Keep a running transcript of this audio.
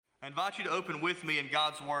I invite you to open with me in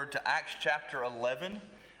God's Word to Acts chapter 11.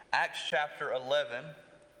 Acts chapter 11,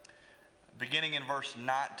 beginning in verse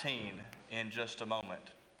 19 in just a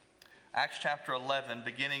moment. Acts chapter 11,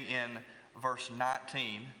 beginning in verse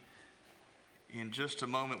 19. In just a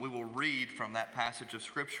moment, we will read from that passage of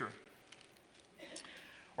Scripture.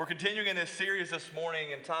 We're continuing in this series this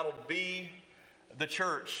morning entitled Be the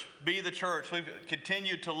Church. Be the Church. We've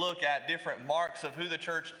continued to look at different marks of who the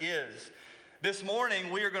church is. This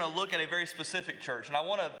morning, we are going to look at a very specific church, and I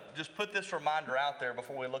want to just put this reminder out there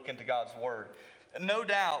before we look into God's Word. No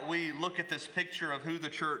doubt, we look at this picture of who the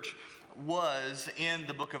church was in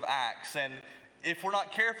the book of Acts, and if we're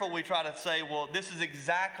not careful, we try to say, well, this is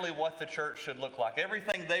exactly what the church should look like.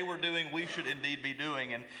 Everything they were doing, we should indeed be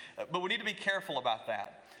doing, but we need to be careful about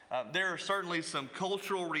that. There are certainly some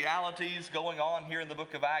cultural realities going on here in the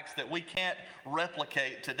book of Acts that we can't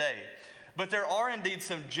replicate today. But there are indeed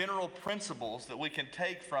some general principles that we can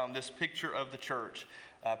take from this picture of the church,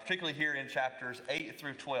 particularly here in chapters 8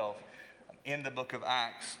 through 12 in the book of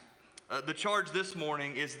Acts. The charge this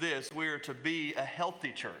morning is this: we are to be a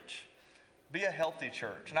healthy church. Be a healthy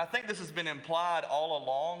church. And I think this has been implied all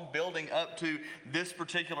along, building up to this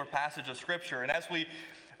particular passage of Scripture. And as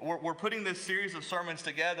we're putting this series of sermons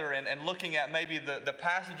together and looking at maybe the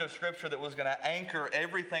passage of Scripture that was going to anchor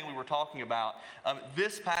everything we were talking about.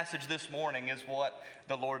 This passage this morning is what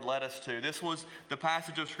the Lord led us to. This was the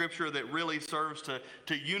passage of Scripture that really serves to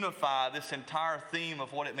unify this entire theme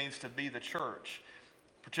of what it means to be the church,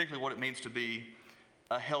 particularly what it means to be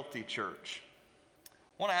a healthy church.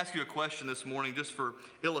 I want to ask you a question this morning just for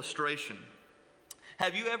illustration.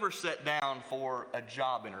 Have you ever sat down for a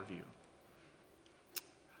job interview?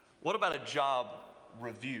 What about a job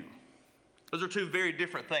review? Those are two very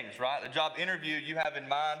different things, right? A job interview, you have in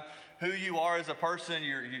mind who you are as a person.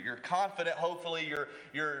 You're confident, hopefully.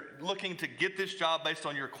 You're looking to get this job based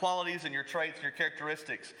on your qualities and your traits and your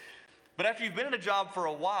characteristics. But after you've been in a job for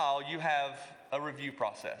a while, you have a review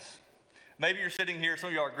process. Maybe you're sitting here, some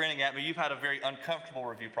of you are grinning at me. You've had a very uncomfortable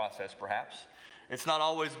review process, perhaps. It's not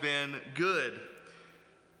always been good.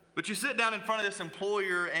 But you sit down in front of this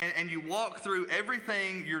employer and you walk through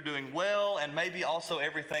everything you're doing well and maybe also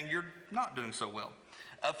everything you're not doing so well.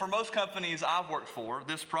 For most companies I've worked for,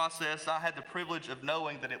 this process, I had the privilege of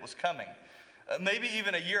knowing that it was coming. Maybe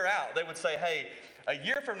even a year out, they would say, hey, a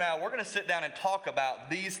year from now, we're going to sit down and talk about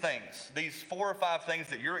these things, these 4 or 5 things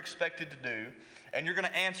that you're expected to do, and you're going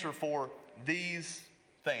to answer for these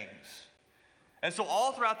things. And so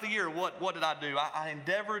all throughout the year, what did I do? I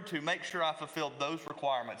endeavored to make sure I fulfilled those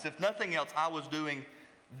requirements. If nothing else, I was doing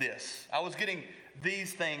this. I was getting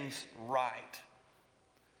these things right.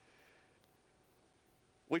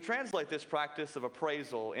 We translate this practice of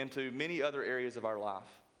appraisal into many other areas of our life.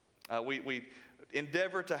 We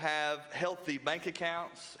endeavor to have healthy bank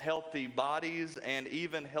accounts, healthy bodies, and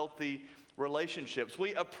even healthy relationships.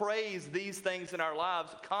 We appraise these things in our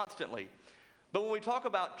lives constantly. But when we talk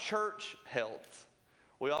about church health,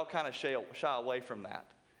 we all kind of shy away from that.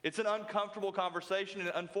 It's an uncomfortable conversation, and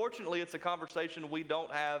unfortunately, it's a conversation we don't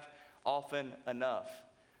have often enough.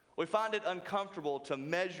 We find it uncomfortable to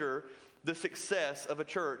measure the success of a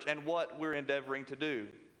church and what we're endeavoring to do.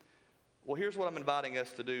 Well, here's what I'm inviting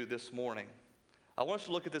us to do this morning. I want us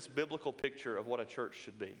to look at this biblical picture of what a church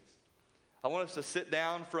should be. I want us to sit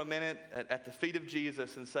down for a minute at the feet of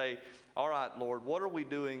Jesus and say, all right, Lord, what are we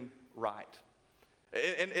doing right?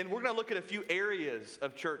 And we're going to look at a few areas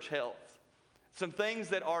of church health. Some things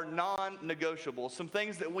that are non-negotiable. Some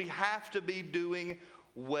things that we have to be doing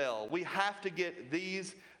well. We have to get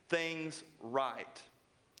these things right.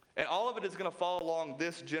 And all of it is going to fall along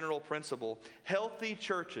this general principle. Healthy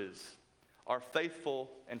churches are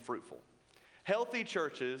faithful and fruitful. Healthy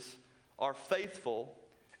churches are faithful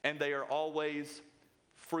and they are always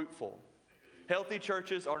fruitful. Healthy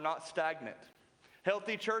churches are not stagnant.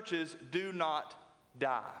 Healthy churches do not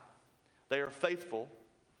die. They are faithful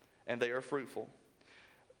and they are fruitful.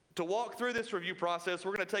 To walk through this review process,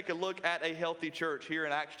 we're going to take a look at a healthy church here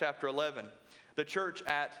in Acts chapter 11, the church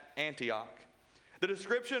at Antioch. The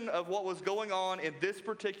description of what was going on in this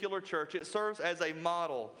particular church, it serves as a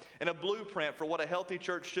model and a blueprint for what a healthy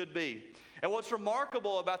church should be. And what's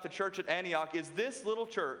remarkable about the church at Antioch is this little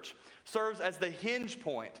church serves as the hinge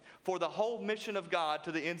point for the whole mission of God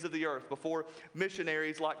to the ends of the earth before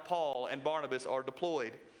missionaries like Paul and Barnabas are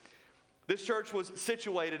deployed. This church was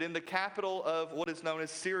situated in the capital of what is known as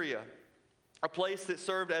Syria, a place that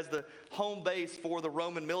served as the home base for the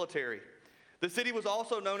Roman military. The city was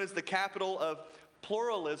also known as the capital of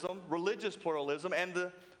pluralism, religious pluralism, and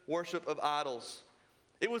the worship of idols.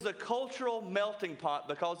 It was a cultural melting pot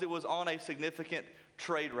because it was on a significant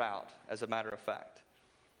trade route, as a matter of fact.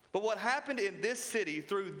 But what happened in this city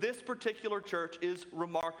through this particular church is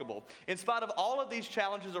remarkable. In spite of all of these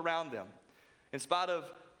challenges around them, in spite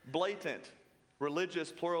of blatant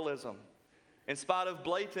religious pluralism, in spite of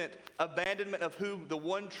blatant abandonment of who the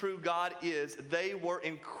one true God is, they were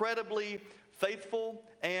incredibly faithful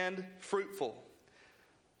and fruitful.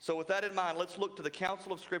 So with that in mind, let's look to the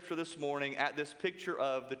counsel of Scripture this morning at this picture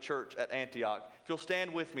of the church at Antioch. If you'll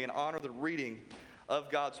stand with me and honor the reading of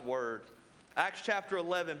God's Word. Acts chapter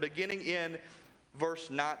 11, beginning in verse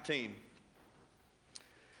 19.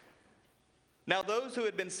 Now those who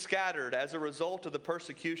had been scattered as a result of the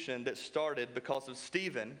persecution that started because of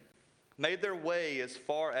Stephen made their way as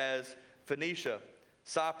far as Phoenicia,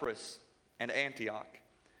 Cyprus, and Antioch,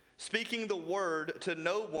 speaking the word to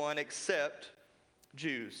no one except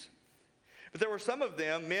Jews. But there were some of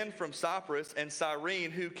them, men from Cyprus and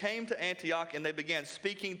Cyrene, who came to Antioch, and they began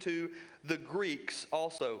speaking to the Greeks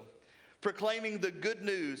also, proclaiming the good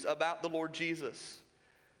news about the Lord Jesus.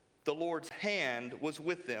 The Lord's hand was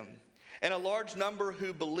with them, and a large number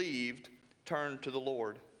who believed turned to the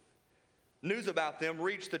Lord. News about them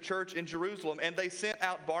reached the church in Jerusalem, and they sent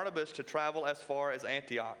out Barnabas to travel as far as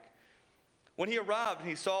Antioch. When he arrived and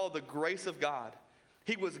he saw the grace of God,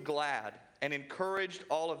 he was glad and encouraged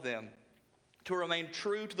all of them to remain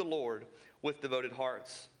true to the Lord with devoted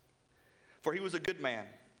hearts. For he was a good man,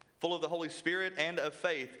 full of the Holy Spirit and of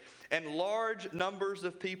faith, and large numbers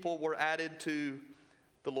of people were added to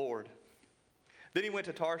the Lord. Then he went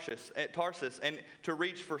to Tarsus and to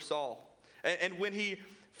reach for Saul. And when he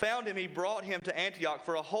found him, he brought him to Antioch.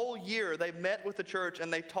 For a whole year they met with the church,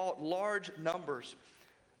 and they taught large numbers.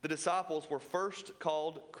 The disciples were first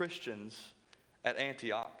called Christians at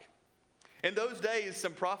Antioch. In those days,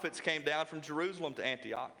 some prophets came down from Jerusalem to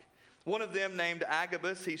Antioch. One of them, named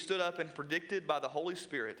Agabus, he stood up and predicted by the Holy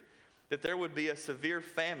Spirit that there would be a severe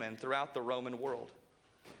famine throughout the Roman world.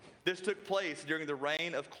 This took place during the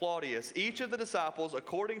reign of Claudius. Each of the disciples,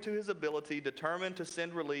 according to his ability, determined to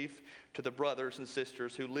send relief to the brothers and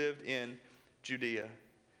sisters who lived in Judea.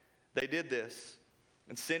 They did this,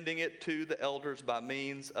 and sending it to the elders by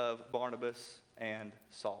means of Barnabas and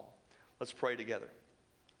Saul. Let's pray together.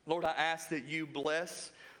 Lord, I ask that you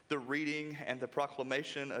bless the reading and the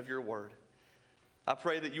proclamation of your word. I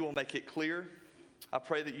pray that you will make it clear. I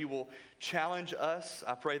pray that you will challenge us.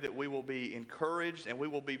 I pray that we will be encouraged and we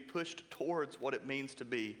will be pushed towards what it means to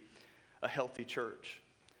be a healthy church.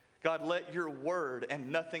 God, let your word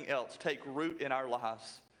and nothing else take root in our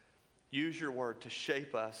lives. Use your word to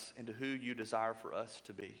shape us into who you desire for us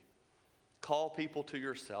to be. Call people to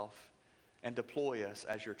yourself and deploy us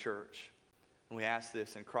as your church. And we ask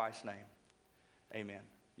this in Christ's name. Amen.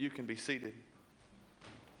 You can be seated.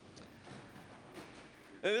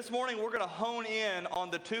 And this morning, we're going to hone in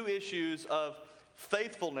on the two issues of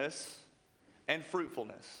faithfulness and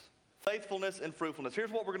fruitfulness. Faithfulness and fruitfulness.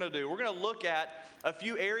 Here's what we're going to do. We're going to look at a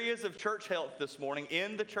few areas of church health this morning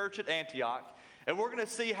in the church at Antioch, and we're going to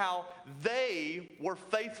see how they were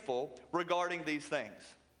faithful regarding these things.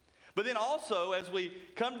 But then also, as we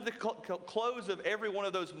come to the close of every one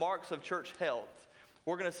of those marks of church health,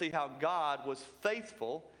 we're going to see how God was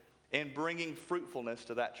faithful in bringing fruitfulness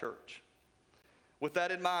to that church. With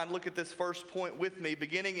that in mind, look at this first point with me.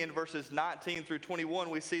 Beginning in verses 19 through 21,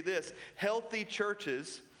 we see this. Healthy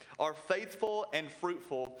churches are faithful and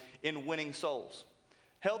fruitful in winning souls.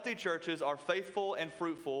 Healthy churches are faithful and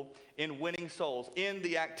fruitful in winning souls, in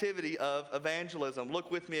the activity of evangelism.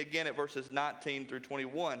 Look with me again at verses 19 through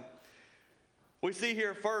 21. We see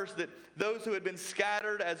here first that those who had been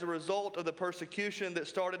scattered as a result of the persecution that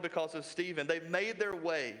started because of Stephen, they made their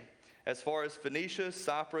way as far as Phoenicia,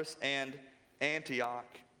 Cyprus, and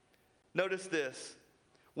Antioch. Notice this.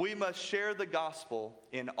 We must share the gospel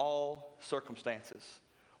in all circumstances.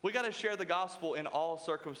 We got to share the gospel in all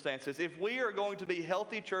circumstances. If we are going to be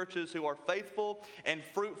healthy churches who are faithful and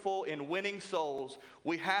fruitful in winning souls,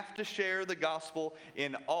 we have to share the gospel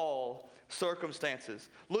in all circumstances.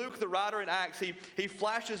 Luke, the writer in Acts, he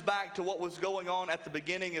flashes back to what was going on at the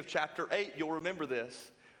beginning of chapter 8. You'll remember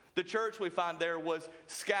this. The church, we find there, was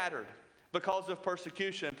scattered because of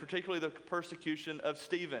persecution, particularly the persecution of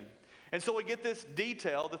Stephen. And so we get this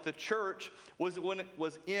detail that the church was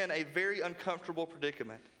in a very uncomfortable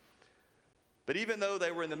predicament. But even though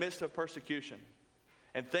they were in the midst of persecution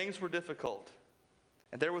and things were difficult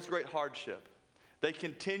and there was great hardship, they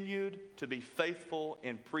continued to be faithful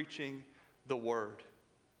in preaching the word.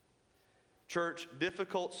 Church,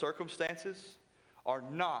 difficult circumstances are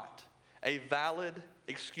not a valid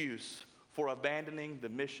excuse for abandoning the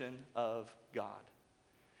mission of God.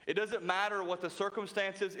 It doesn't matter what the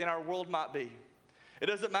circumstances in our world might be. It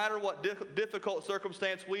doesn't matter what difficult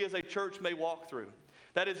circumstance we as a church may walk through.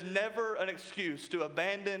 That is never an excuse to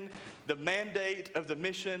abandon the mandate of the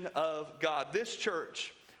mission of God. This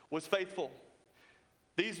church was faithful.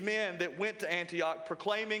 These men that went to Antioch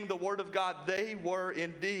proclaiming the word of God, they were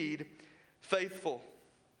indeed faithful.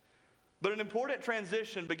 But an important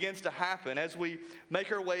transition begins to happen as we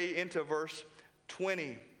make our way into verse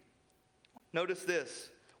 20. Notice this.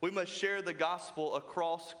 We must share the gospel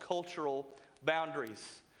across cultural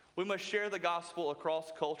boundaries. We must share the gospel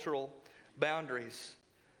across cultural boundaries.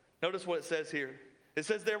 Notice what it says here. It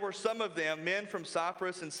says, there were some of them, men from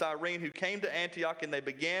Cyprus and Cyrene, who came to Antioch, and they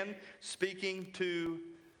began speaking to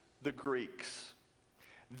the Greeks.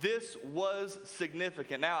 This was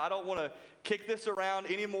significant. Now, I don't want to kick this around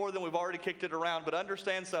any more than we've already kicked it around, but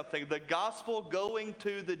understand something. The gospel going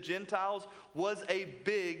to the Gentiles was a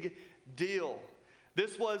big deal.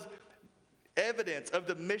 This was evidence of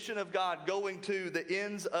the mission of God going to the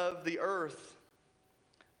ends of the earth.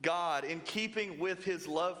 God, in keeping with his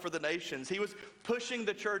love for the nations, he was pushing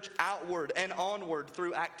the church outward and onward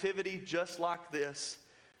through activity just like this.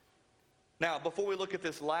 Now, before we look at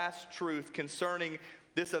this last truth concerning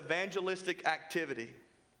this evangelistic activity,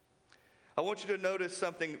 I want you to notice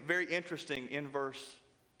something very interesting in verse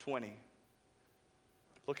 20.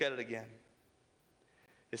 Look at it again.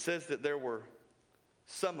 It says that there were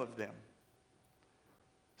some of them,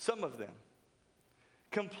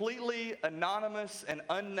 completely anonymous and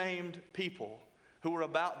unnamed people who were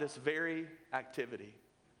about this very activity.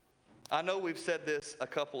 I know we've said this a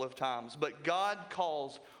couple of times, but God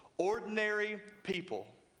calls ordinary people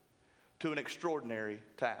to an extraordinary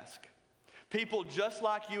task. People just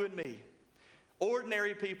like you and me,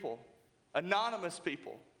 ordinary people, anonymous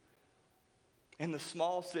people in the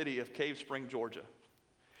small city of Cave Spring, Georgia.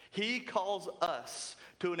 He calls us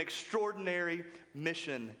to an extraordinary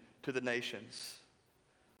mission to the nations.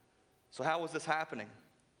 So how was this happening?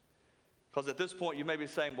 Because at this point you may be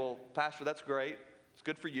saying, well, Pastor, that's great. It's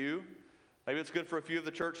good for you. Maybe it's good for a few of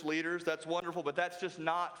the church leaders. That's wonderful, but that's just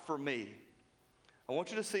not for me. I want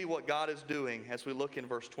you to see what God is doing as we look in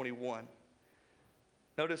verse 21.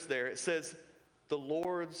 Notice there, it says, the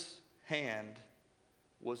Lord's hand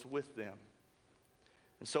was with them.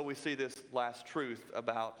 And so we see this last truth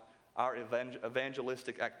about our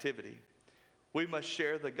evangelistic activity. We must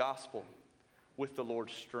share the gospel with the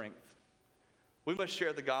Lord's strength. We must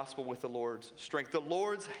share the gospel with the Lord's strength. The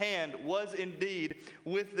Lord's hand was indeed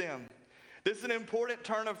with them. This is an important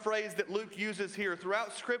turn of phrase that Luke uses here.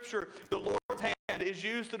 Throughout Scripture, the Lord's hand is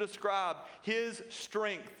used to describe his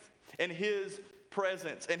strength and his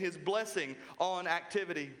presence and his blessing on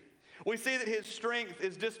activity. We see that his strength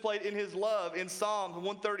is displayed in his love in Psalm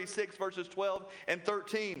 136, verses 12 and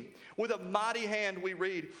 13. With a mighty hand, we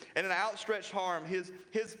read, and an outstretched arm, his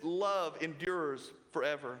love endures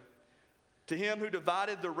forever. To him who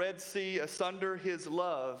divided the Red Sea asunder, his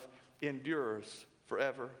love endures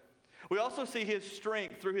forever. We also see his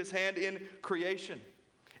strength through his hand in creation.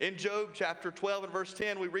 In Job chapter 12 and verse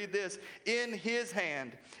 10, we read this, in his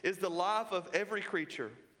hand is the life of every creature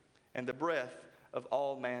and the breath of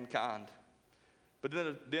all mankind. But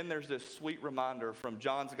then there's this sweet reminder from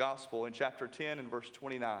John's gospel in chapter 10 and verse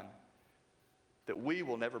 29 that we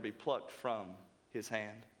will never be plucked from his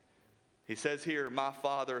hand. He says here, my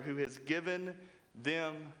Father who has given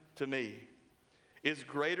them to me is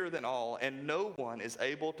greater than all, and no one is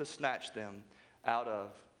able to snatch them out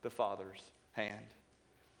of the Father's hand.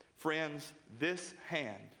 Friends, this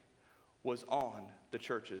hand was on the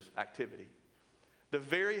church's activity. The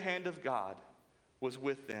very hand of God was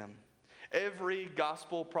with them. Every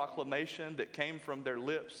gospel proclamation that came from their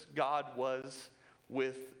lips, God was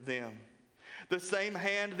with them. The same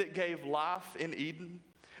hand that gave life in Eden,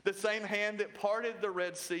 the same hand that parted the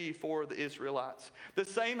Red Sea for the Israelites, the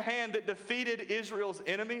same hand that defeated Israel's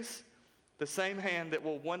enemies, the same hand that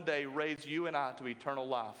will one day raise you and I to eternal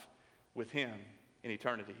life with him in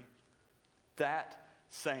eternity. That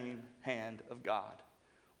same hand of God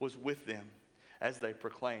was with them as they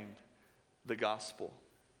proclaimed the gospel.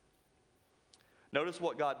 Notice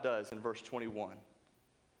what God does in verse 21.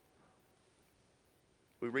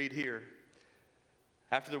 We read here,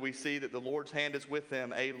 after we see that the Lord's hand is with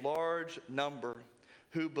them, a large number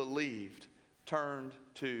who believed turned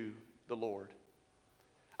to the Lord.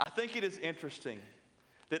 I think it is interesting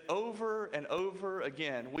that over and over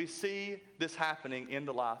again we see this happening in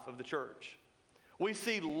the life of the church. We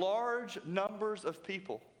see large numbers of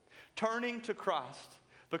people turning to Christ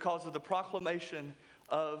because of the proclamation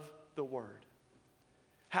of the word.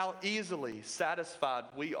 How easily satisfied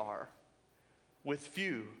we are with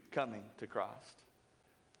few coming to Christ.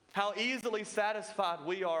 How easily satisfied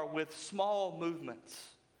we are with small movements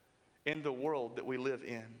in the world that we live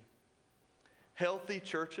in. Healthy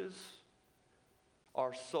churches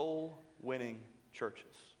are soul-winning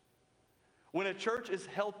churches. When a church is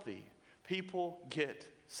healthy, people get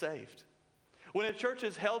saved. When a church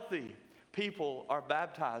is healthy, people are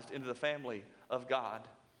baptized into the family of God.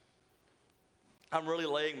 I'm really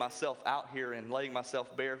laying myself out here and laying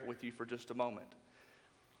myself bare with you for just a moment.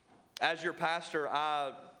 As your pastor,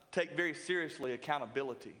 I take very seriously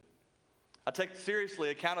accountability. I take seriously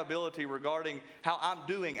accountability regarding how I'm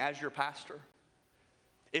doing as your pastor.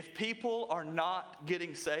 If people are not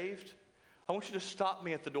getting saved, I want you to stop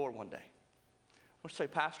me at the door one day. I want you to say,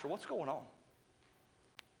 Pastor, what's going on?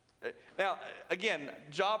 Now, again,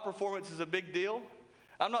 job performance is a big deal.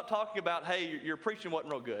 I'm not talking about, hey, your preaching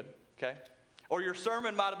wasn't real good, okay? Or your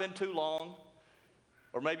sermon might have been too long,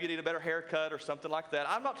 or maybe you need a better haircut or something like that.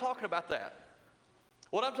 I'm not talking about that.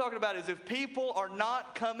 What I'm talking about is if people are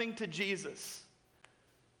not coming to Jesus.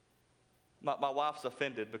 My wife's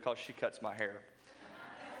offended because she cuts my hair.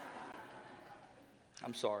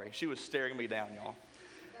 I'm sorry. She was staring me down, y'all.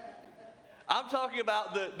 I'm talking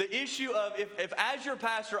about the issue of if as your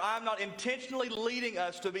pastor, I'm not intentionally leading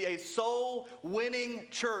us to be a soul-winning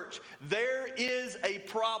church, there is a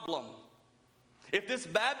problem. If this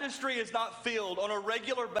baptistry is not filled on a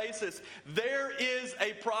regular basis, there is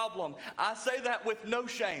a problem. I say that with no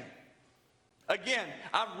shame. Again,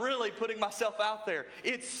 I'm really putting myself out there.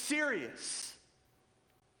 It's serious.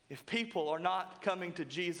 If people are not coming to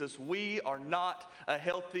Jesus, we are not a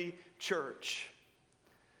healthy church.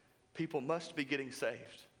 People must be getting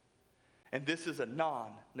saved. And this is a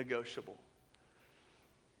non-negotiable.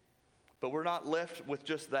 But we're not left with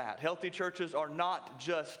just that. Healthy churches are not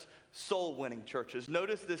just soul-winning churches.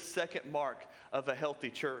 Notice this second mark of a healthy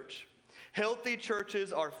church. Healthy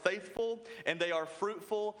churches are faithful and they are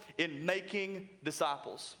fruitful in making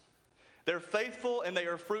disciples. They're faithful and they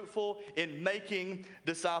are fruitful in making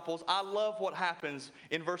disciples. I love what happens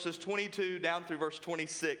in verses 22 down through verse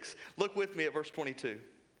 26. Look with me at verse 22.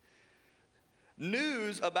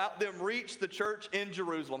 News about them reached the church in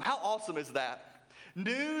Jerusalem. How awesome is that?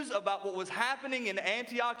 News about what was happening in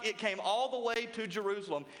Antioch, it came all the way to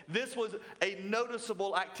Jerusalem. This was a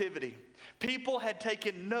noticeable activity. People had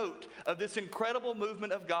taken note of this incredible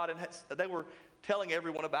movement of God, and they were telling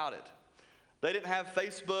everyone about it. They didn't have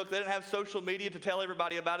Facebook, they didn't have social media to tell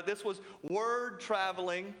everybody about it. This was word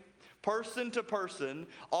traveling, person to person,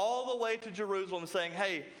 all the way to Jerusalem saying,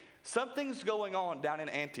 hey, something's going on down in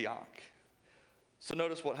Antioch. So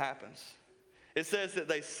notice what happens. It says that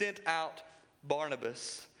they sent out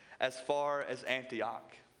Barnabas as far as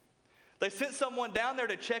Antioch. They sent someone down there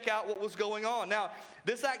to check out what was going on. Now,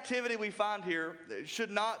 this activity we find here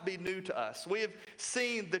should not be new to us. We have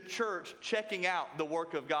seen the church checking out the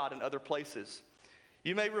work of God in other places.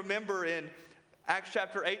 You may remember in Acts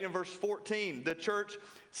chapter 8 and verse 14, the church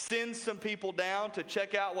sends some people down to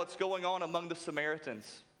check out what's going on among the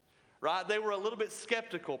Samaritans. Right? They were a little bit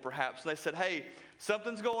skeptical perhaps. And they said, hey,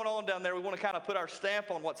 something's going on down there. We want to kind of put our stamp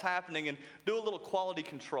on what's happening and do a little quality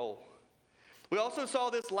control. We also saw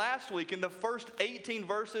this last week in the first 18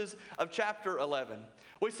 verses of chapter 11.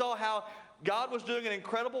 We saw how God was doing an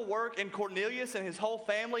incredible work, and Cornelius and his whole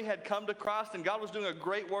family had come to Christ, and God was doing a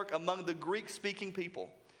great work among the Greek-speaking people.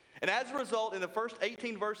 And as a result, in the first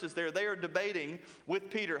 18 verses there, they are debating with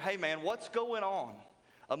Peter, hey man, what's going on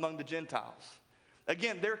among the Gentiles?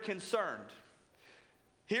 Again, they're concerned.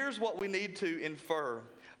 Here's what we need to infer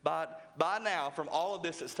by now from all of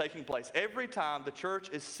this that's taking place. Every time the church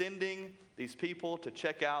is sending these people to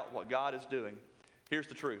check out what God is doing, here's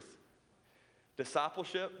the truth.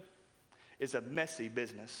 Discipleship is a messy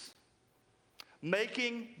business.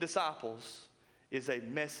 Making disciples is a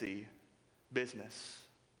messy business.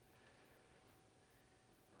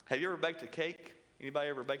 Have you ever baked a cake? Anybody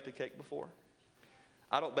ever baked a cake before?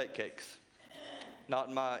 I don't bake cakes. Not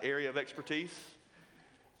in my area of expertise.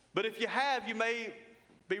 But if you have, you may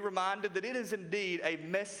be reminded that it is indeed a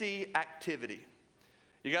messy activity.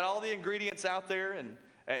 You got all the ingredients out there, and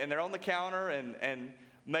they're on the counter, and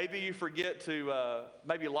maybe you forget to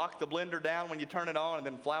maybe lock the blender down when you turn it on, and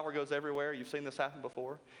then flour goes everywhere. You've seen this happen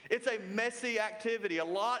before. It's a messy activity. A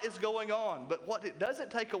lot is going on. But what it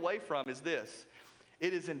doesn't take away from is this.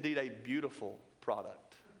 It is indeed a beautiful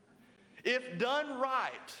product. If done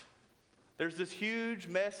right, there's this huge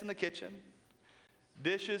mess in the kitchen.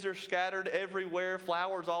 Dishes are scattered everywhere,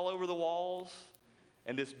 flowers all over the walls,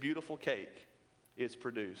 and this beautiful cake is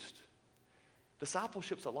produced.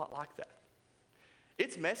 Discipleship's a lot like that.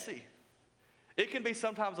 It's messy. It can be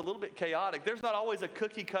sometimes a little bit chaotic. There's not always a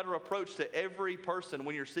cookie-cutter approach to every person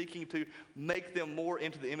when you're seeking to make them more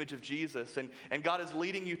into the image of Jesus, and God is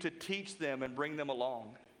leading you to teach them and bring them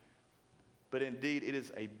along. But indeed, it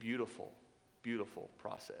is a beautiful beautiful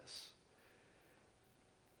process.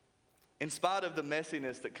 In spite of the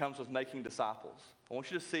messiness that comes with making disciples, I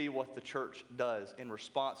want you to see what the church does in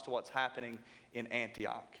response to what's happening in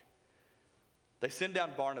Antioch. They send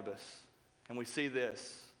down Barnabas, and we see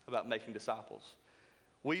this about making disciples.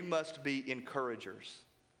 We must be encouragers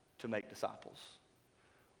to make disciples.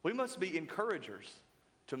 We must be encouragers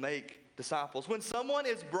to make disciples. When someone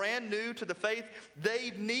is brand new to the faith,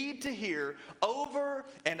 they need to hear over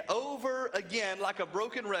and over again, like a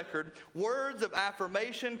broken record, words of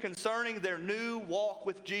affirmation concerning their new walk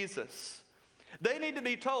with Jesus. They need to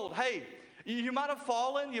be told, hey, you might have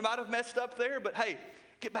fallen, you might have messed up there, but hey,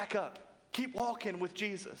 get back up. Keep walking with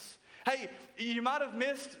Jesus. Hey, you might have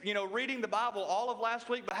missed, reading the Bible all of last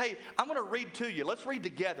week, but hey, I'm going to read to you. Let's read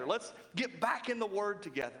together. Let's get back in the Word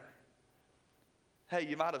together. Hey,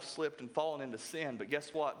 you might have slipped and fallen into sin, but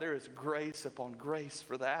guess what? There is grace upon grace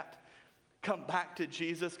for that. Come back to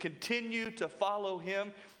Jesus. Continue to follow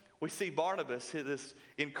him. We see Barnabas, this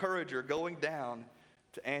encourager, going down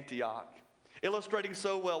to Antioch, illustrating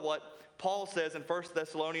so well what Paul says in 1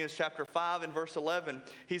 Thessalonians chapter 5 and verse 11.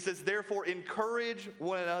 He says, therefore, encourage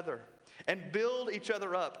one another and build each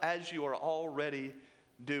other up as you are already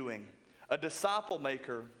doing. A disciple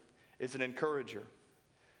maker is an encourager.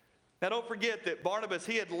 Now, don't forget that Barnabas,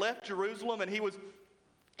 he had left Jerusalem and he was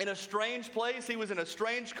in a strange place. He was in a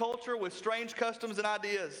strange culture with strange customs and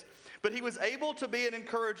ideas. But he was able to be an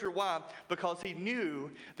encourager. Why? Because he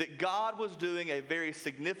knew that God was doing a very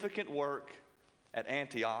significant work at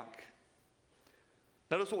Antioch.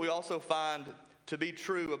 Notice what we also find to be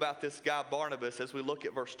true about this guy Barnabas as we look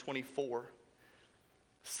at verse 24.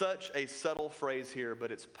 Such a subtle phrase here,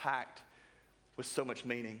 but it's packed with so much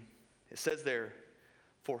meaning. It says there,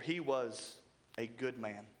 for he was a good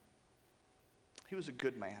man. He was a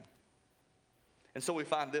good man. And so we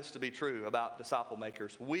find this to be true about disciple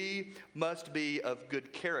makers. We must be of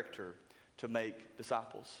good character to make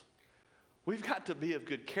disciples. We've got to be of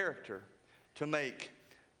good character to make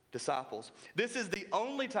disciples. This is the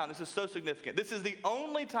only time, this is so significant, this is the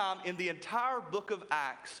only time in the entire book of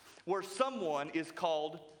Acts where someone is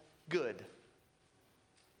called good.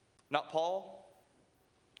 Not Paul,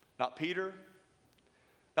 not Peter,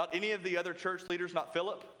 not any of the other church leaders, not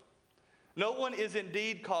Philip. No one is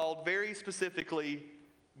indeed called very specifically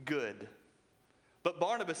good. But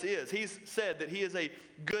Barnabas is. He's said that he is a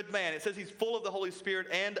good man. It says he's full of the Holy Spirit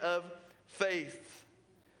and of faith.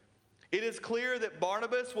 It is clear that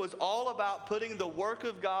Barnabas was all about putting the work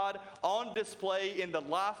of God on display in the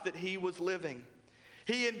life that he was living.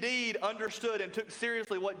 He indeed understood and took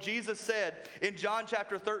seriously what Jesus said in John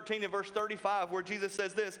chapter 13 and verse 35, where Jesus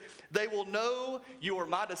says this, they will know you are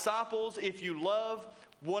my disciples if you love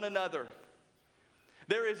one another.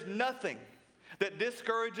 There is nothing that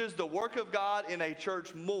discourages the work of God in a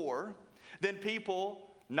church more than people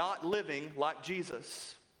not living like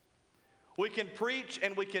Jesus. We can preach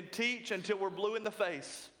and we can teach until we're blue in the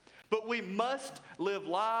face, but we must live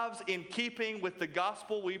lives in keeping with the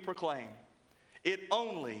gospel we proclaim. It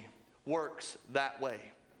only works that way.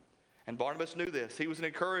 And Barnabas knew this. He was an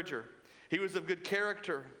encourager. He was of good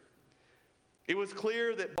character. It was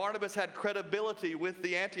clear that Barnabas had credibility with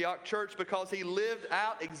the Antioch church because he lived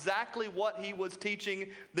out exactly what he was teaching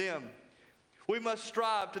them. We must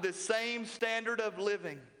strive to this same standard of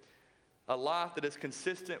living, a life that is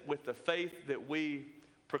consistent with the faith that we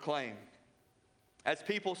proclaim. As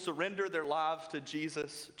people surrender their lives to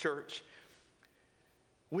Jesus, church,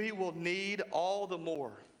 we will need all the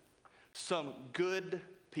more some good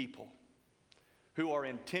people who are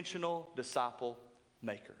intentional disciple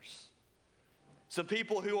makers. Some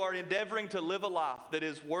people who are endeavoring to live a life that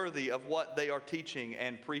is worthy of what they are teaching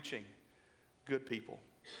and preaching. Good people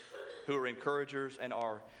who are encouragers and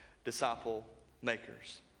are disciple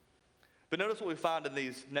makers. But notice what we find in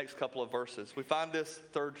these next couple of verses. We find this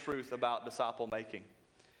third truth about disciple making.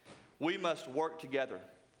 We must work together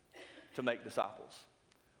to make disciples.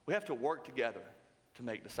 We have to work together to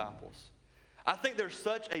make disciples. I think there's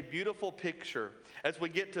such a beautiful picture as we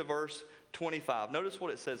get to verse 25. Notice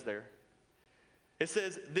what it says there. It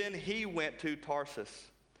says, then he went to Tarsus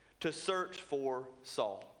to search for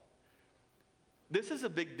Saul. This is a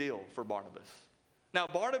big deal for Barnabas. Now,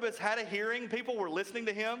 Barnabas had a hearing. People were listening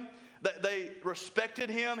to him. They respected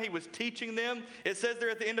him. He was teaching them. It says there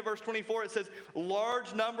at the end of verse 24, it says,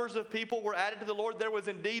 large numbers of people were added to the Lord. There was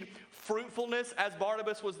indeed fruitfulness as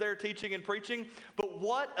Barnabas was there teaching and preaching. But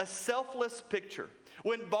what a selfless picture.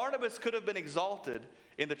 When Barnabas could have been exalted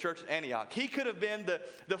in the church at Antioch, he could have been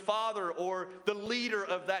the father or the leader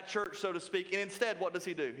of that church, so to speak. And instead, what does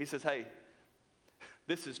he do? He says, hey,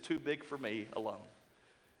 this is too big for me alone.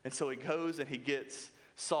 And so he goes and he gets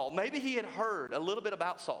Saul. Maybe he had heard a little bit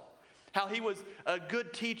about Saul, how he was a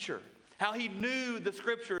good teacher, how he knew the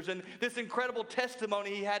scriptures and this incredible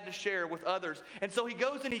testimony he had to share with others. And so he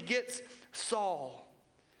goes and he gets Saul.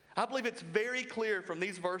 I believe it's very clear from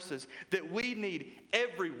these verses that we need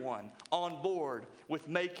everyone on board with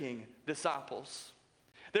making disciples.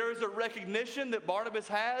 There is a recognition that Barnabas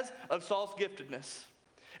has of Saul's giftedness.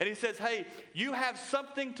 And he says, hey, you have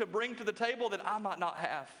something to bring to the table that I might not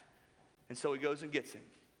have. And so he goes and gets him.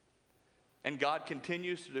 And God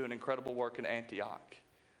continues to do an incredible work in Antioch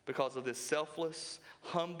because of this selfless,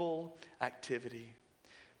 humble activity.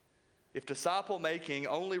 If disciple making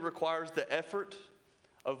only requires the effort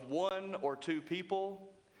of one or two people,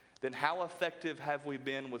 then how effective have we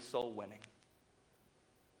been with soul winning?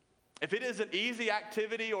 If it is an easy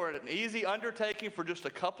activity or an easy undertaking for just a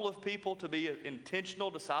couple of people to be intentional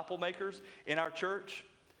disciple makers in our church,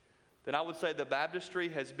 then I would say the baptistry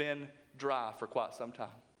has been dry for quite some time.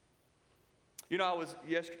 You know,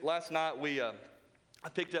 last night I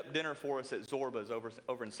picked up dinner for us at Zorba's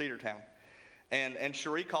over in Cedartown, and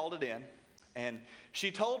Cherie called it in, and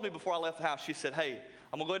she told me before I left the house, she said, hey,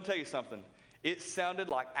 I'm going to go ahead and tell you something. It sounded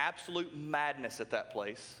like absolute madness at that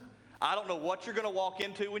place. I don't know what you're going to walk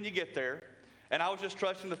into when you get there. And I was just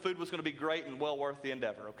trusting the food was going to be great and well worth the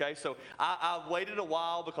endeavor, okay? So I waited a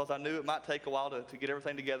while because I knew it might take a while to get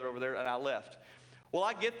everything together over there, and I left. Well,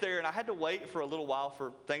 I get there, and I had to wait for a little while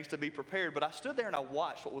for things to be prepared, but I stood there and I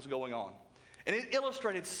watched what was going on. And it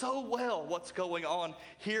illustrated so well what's going on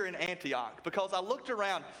here in Antioch because I looked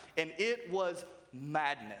around, and it was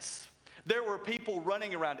madness. There were people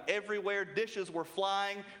running around everywhere. Dishes were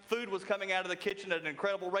flying. Food was coming out of the kitchen at an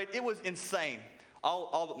incredible rate. It was insane.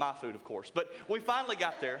 All but my food, of course. But we finally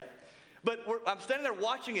got there. But I'm standing there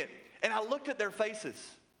watching it, and I looked at their faces.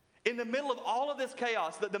 In the middle of all of this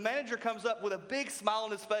chaos, the manager comes up with a big smile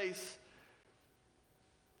on his face.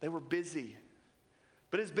 They were busy.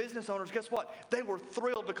 But as business owners, guess what? They were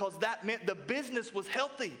thrilled because that meant the business was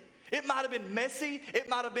healthy. It might have been messy, it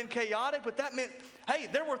might have been chaotic, but that meant, hey,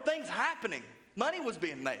 there were things happening. Money was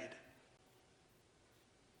being made.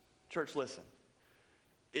 Church, listen.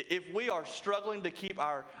 If we are struggling to keep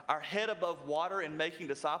our head above water in making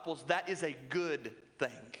disciples, that is a good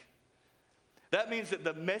thing. That means that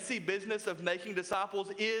the messy business of making disciples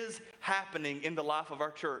is happening in the life of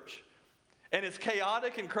our church. And as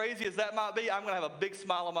chaotic and crazy as that might be, I'm going to have a big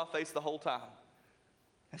smile on my face the whole time.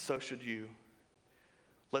 And so should you.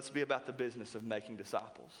 Let's be about the business of making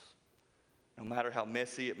disciples, no matter how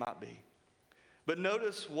messy it might be. But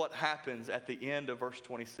notice what happens at the end of verse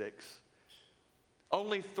 26.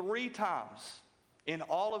 Only 3 times in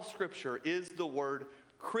all of Scripture is the word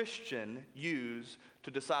Christian used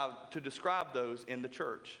to describe those in the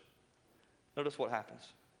church. Notice what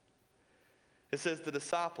happens. It says the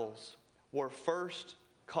disciples were first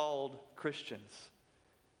called Christians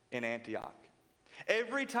in Antioch.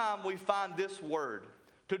 Every time we find this word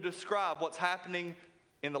to describe what's happening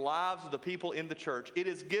in the lives of the people in the church, it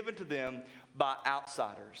is given to them by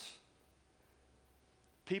outsiders.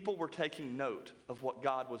 People were taking note of what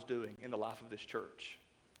God was doing in the life of this church.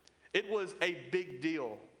 It was a big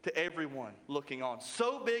deal to everyone looking on.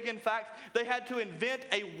 So big, in fact, they had to invent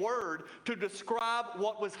a word to describe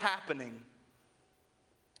what was happening.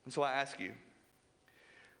 And so I ask you,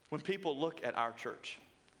 when people look at our church,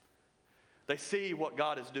 they see what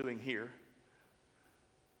God is doing here,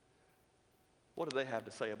 what do they have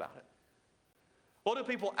to say about it? What do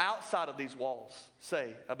people outside of these walls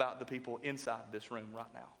say about the people inside this room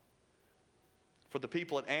right now? For the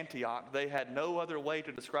people at Antioch, they had no other way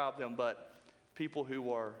to describe them but people who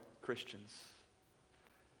were Christians.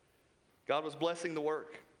 God was blessing the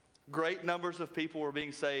work. Great numbers of people were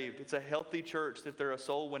being saved. It's a healthy church that they're a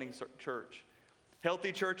soul-winning church.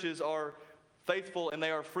 Healthy churches are faithful and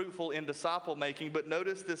they are fruitful in disciple making, but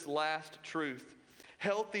notice this last truth.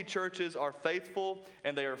 Healthy churches are faithful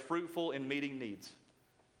and they are fruitful in meeting needs.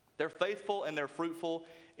 They're faithful and they're fruitful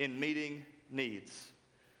in meeting needs.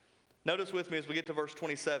 Notice with me as we get to verse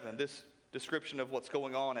 27, this description of what's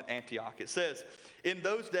going on at Antioch. It says, in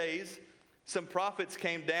those days, some prophets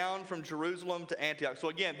came down from Jerusalem to Antioch. So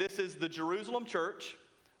again, this is the Jerusalem church,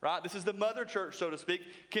 right? This is the mother church, so to speak,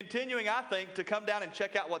 continuing, I think, to come down and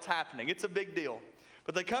check out what's happening. It's a big deal.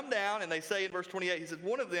 But they come down and they say in verse 28, he says,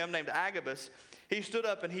 one of them named Agabus, he stood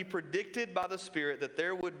up and he predicted by the Spirit that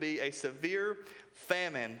there would be a severe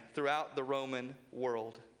famine throughout the Roman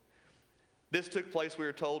world. This took place, we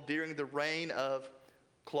are told, during the reign of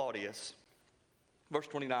Claudius. Verse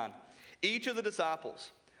 29, each of the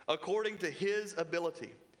disciples, according to his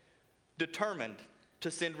ability, determined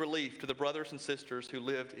to send relief to the brothers and sisters who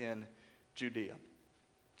lived in Judea.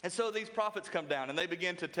 And so these prophets come down and they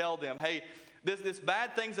begin to tell them, hey, this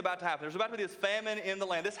bad thing's about to happen. There's about to be this famine in the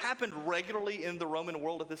land. This happened regularly in the Roman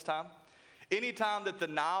world at this time. Anytime that the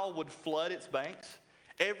Nile would flood its banks,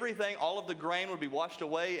 everything, all of the grain would be washed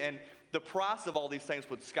away, and the price of all these things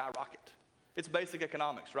would skyrocket. It's basic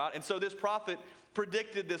economics, right? And so this prophet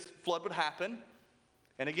predicted this flood would happen.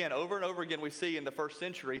 And again, over and over again, we see in the first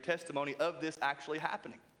century testimony of this actually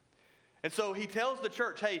happening. And so he tells the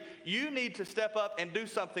church, hey, you need to step up and do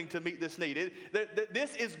something to meet this need.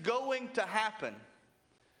 This is going to happen.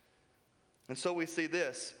 And so we see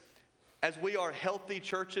this. As we are healthy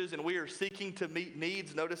churches and we are seeking to meet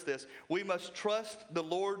needs, notice this, we must trust the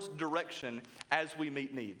Lord's direction as we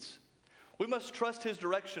meet needs. We must trust his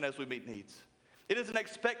direction as we meet needs. It is an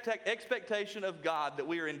expectation of God that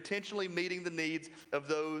we are intentionally meeting the needs of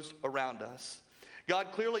those around us.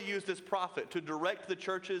 God clearly used this prophet to direct the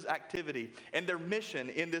church's activity and their mission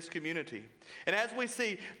in this community. And as we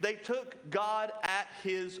see, they took God at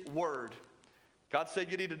his word. God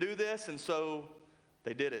said you need to do this, and so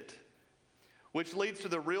they did it. Which leads to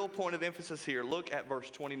the real point of emphasis here. Look at verse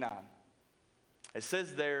 29. It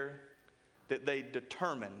says there that they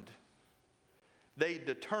determined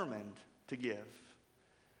to give.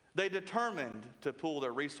 They determined to pool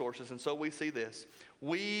their resources, and so we see this.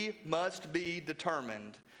 We must be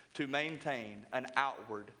determined to maintain an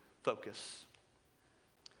outward focus.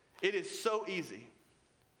 It is so easy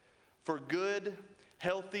for good,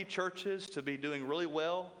 healthy churches to be doing really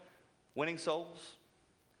well, winning souls,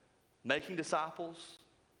 making disciples.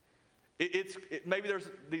 Maybe there's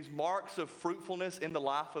these marks of fruitfulness in the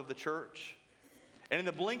life of the church. And in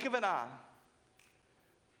the blink of an eye,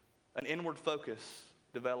 an inward focus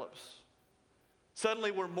develops.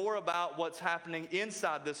 Suddenly we're more about what's happening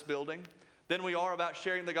inside this building than we are about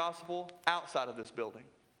sharing the gospel outside of this building.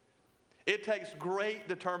 It takes great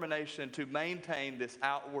determination to maintain this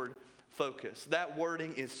outward focus. That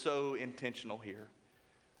wording is so intentional here.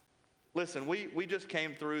 Listen, we just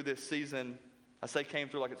came through this season. I say came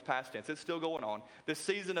through like it's past tense. It's still going on. This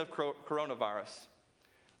season of coronavirus.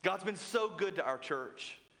 God's been so good to our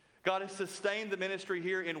church. God has sustained the ministry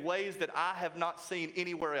here in ways that I have not seen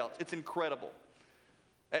anywhere else. It's incredible.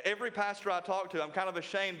 Every pastor I talk to, I'm kind of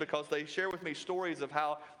ashamed because they share with me stories of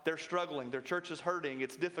how they're struggling. Their church is hurting.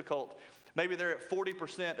 It's difficult. Maybe they're at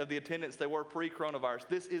 40% of the attendance they were pre-coronavirus.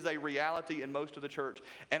 This is a reality in most of the church.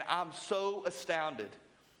 And I'm so astounded.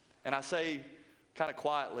 And I say kind of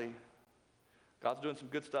quietly, God's doing some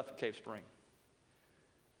good stuff at Cave Spring.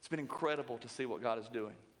 It's been incredible to see what God is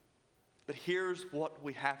doing. But here's what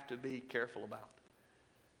we have to be careful about.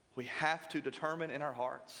 We have to determine in our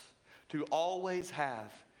hearts to always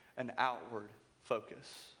have an outward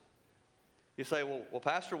focus. You say, well,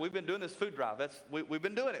 Pastor, we've been doing this food drive. We've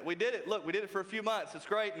been doing it. We did it. Look, we did it for a few months. It's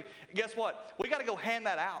great. And guess what? We got to go hand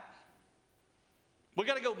that out. We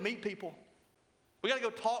got to go meet people. We got to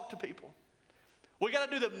go talk to people. We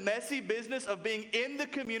got to do the messy business of being in the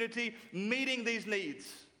community, meeting these needs.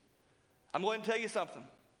 I'm going to tell you something.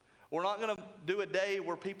 We're not going to do a day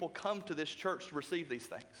where people come to this church to receive these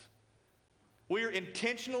things. We are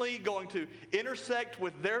intentionally going to intersect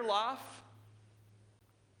with their life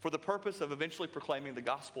for the purpose of eventually proclaiming the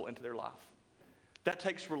gospel into their life. That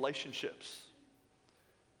takes relationships.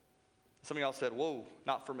 Some of y'all said, whoa,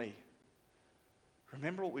 not for me.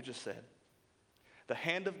 Remember what we just said. The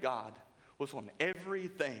hand of God was on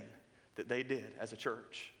everything that they did as a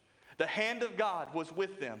church. The hand of God was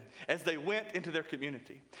with them as they went into their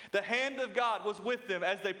community. The hand of God was with them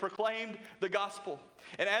as they proclaimed the gospel.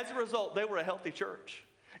 And as a result, they were a healthy church.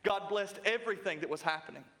 God blessed everything that was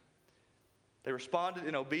happening. They responded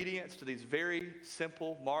in obedience to these very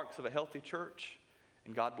simple marks of a healthy church,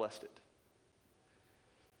 and God blessed it.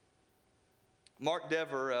 Mark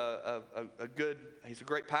Dever, he's a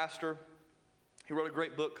great pastor. He wrote a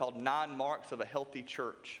great book called 9 Marks of a Healthy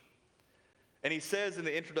Church. And he says in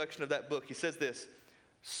the introduction of that book, he says this,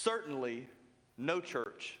 certainly no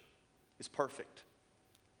church is perfect.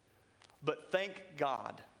 But thank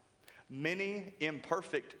God, many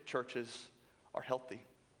imperfect churches are healthy.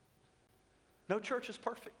 No church is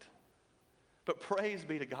perfect. But praise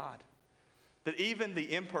be to God that even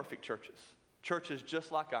the imperfect churches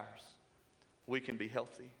just like ours, we can be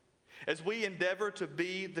healthy. As we endeavor to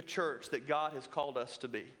be the church that God has called us to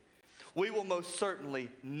be, we will most certainly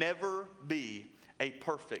never be a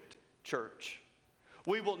perfect church.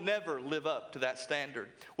 We will never live up to that standard.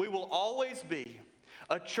 We will always be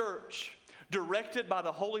a church directed by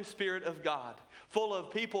the Holy Spirit of God, full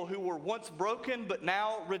of people who were once broken but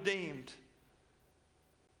now redeemed,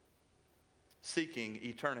 seeking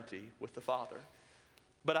eternity with the Father.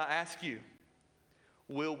 But I ask you,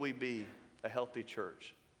 will we be a healthy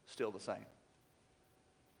church still the same.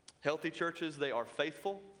 Healthy churches, they are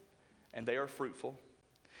faithful and they are fruitful.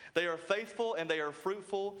 They are faithful and they are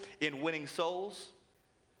fruitful in winning souls,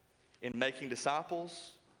 in making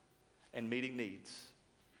disciples, and meeting needs.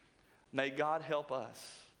 May God help us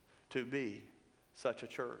to be such a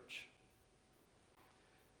church.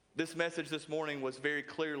 This message this morning was very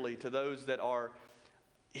clearly to those that are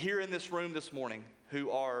here in this room this morning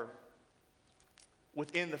who are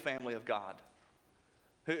within the family of God,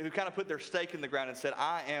 who kind of put their stake in the ground and said,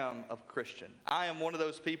 I am a Christian. I am one of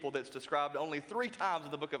those people that's described only 3 times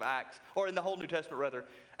in the book of Acts, or in the whole New Testament rather,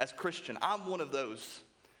 as Christian. I'm one of those.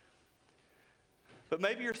 But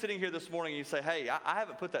maybe you're sitting here this morning and you say, hey, I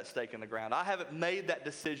haven't put that stake in the ground. I haven't made that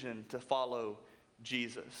decision to follow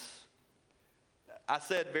Jesus. I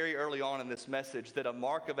said very early on in this message that a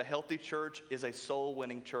mark of a healthy church is a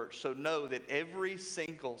soul-winning church. So know that every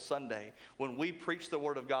single Sunday when we preach the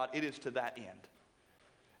Word of God, it is to that end.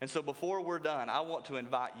 And so before we're done, I want to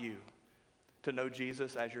invite you to know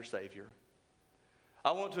Jesus as your Savior.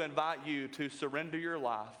 I want to invite you to surrender your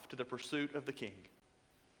life to the pursuit of the King.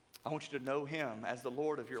 I want you to know Him as the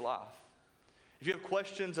Lord of your life. If you have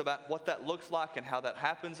questions about what that looks like and how that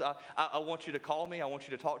happens, I want you to call me. I want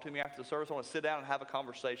you to talk to me after the service. I want to sit down and have a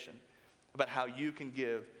conversation about how you can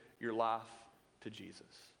give your life to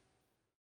Jesus.